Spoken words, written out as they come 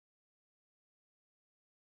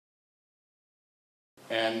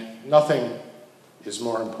And nothing is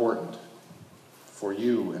more important for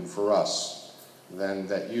you and for us than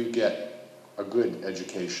that you get a good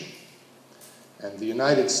education. And the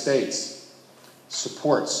United States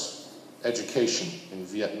supports education in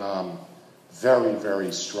Vietnam very,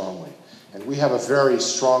 very strongly. And we have a very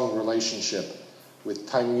strong relationship with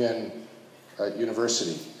Nguyen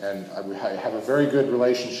University, and I have a very good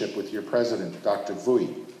relationship with your president, Dr.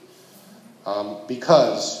 Vui,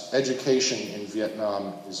 because education in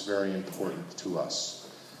Vietnam is very important to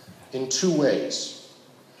us in two ways.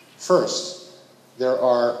 First, there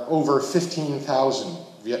are over 15,000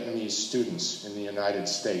 Vietnamese students in the United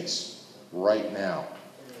States right now,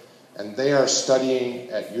 and they are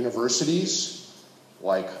studying at universities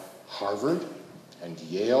like Harvard and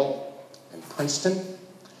Yale and Princeton.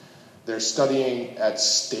 They're studying at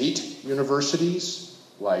state universities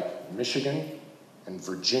like Michigan and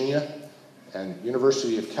Virginia and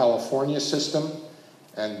University of California system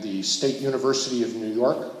and the State University of New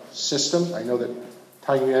York system. I know that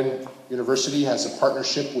Nguyen University has a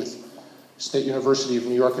partnership with State University of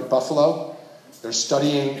New York at Buffalo. They're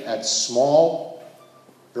studying at small,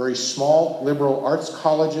 very small liberal arts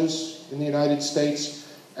colleges in the United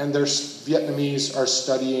States, and their Vietnamese are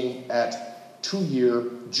studying at two-year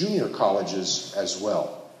junior colleges as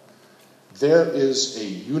well. There is a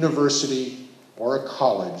university or a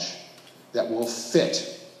college that will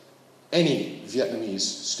fit any Vietnamese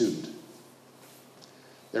student.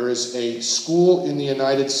 There is a school in the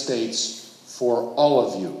United States for all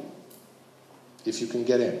of you, if you can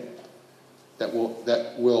get in, that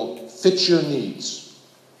will fit your needs.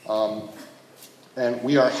 And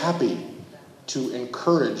we are happy to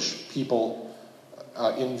encourage people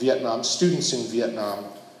in Vietnam, students in Vietnam,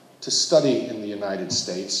 to study in the United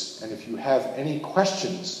States. And if you have any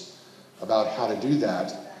questions about how to do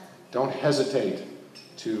that, don't hesitate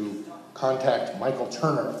to contact Michael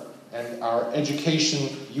Turner and our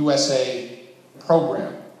Education USA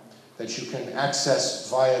program that you can access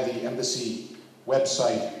via the embassy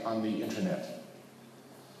website on the internet.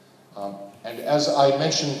 And as I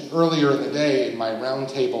mentioned earlier in the day in my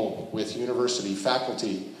roundtable with university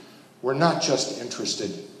faculty, we're not just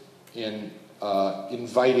interested in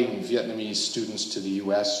inviting Vietnamese students to the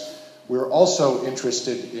US, we're also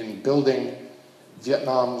interested in building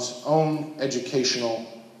Vietnam's own educational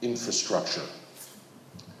infrastructure.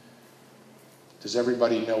 Does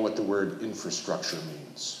everybody know what the word infrastructure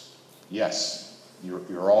means? Yes,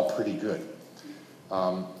 you're all pretty good.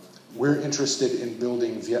 We're interested in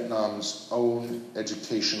building Vietnam's own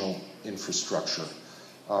educational infrastructure.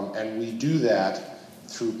 And we do that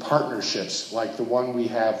through partnerships like the one we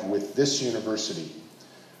have with this university,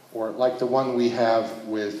 or like the one we have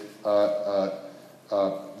with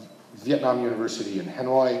Vietnam University in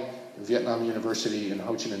Hanoi, and Vietnam University in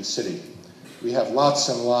Ho Chi Minh City. We have lots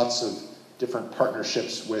and lots of different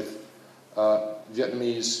partnerships with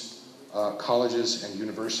Vietnamese colleges and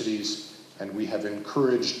universities, and we have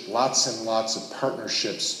encouraged lots and lots of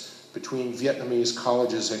partnerships between Vietnamese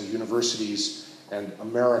colleges and universities and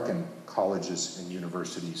American colleges and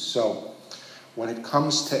universities. So when it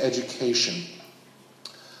comes to education,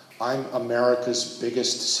 I'm America's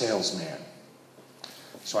biggest salesman.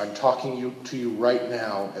 So I'm talking to you right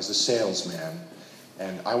now as a salesman,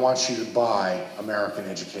 and I want you to buy American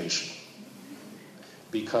education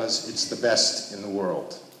because it's the best in the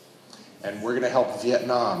world. And we're going to help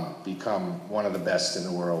Vietnam become one of the best in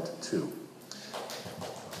the world too.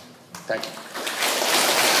 Thank you.